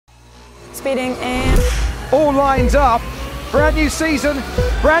speeding, and... All lined up. Brand new season,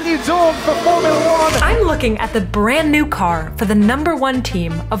 brand new dawn for Formula One. I'm looking at the brand new car for the #1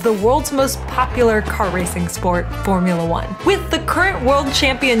 team of the world's most popular car racing sport, Formula One, with the current world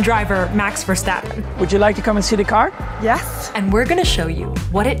champion driver, Max Verstappen. Would you like to come and see the car? Yes. And we're gonna show you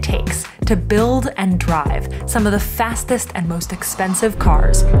what it takes to build and drive some of the fastest and most expensive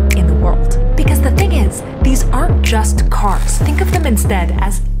cars in the world. Because the thing is, these aren't just cars. Think of them instead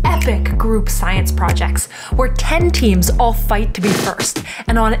as epic group science projects where 10 teams all fight to be first.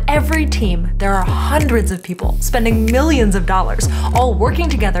 And on every team, there are hundreds of people spending millions of dollars, all working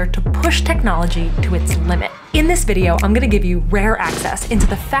together to push technology to its limit. In this video, I'm gonna give you rare access into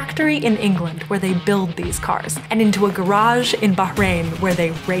the factory in England where they build these cars, and into a garage in Bahrain where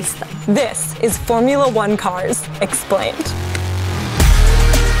they race them. This is Formula One Cars Explained.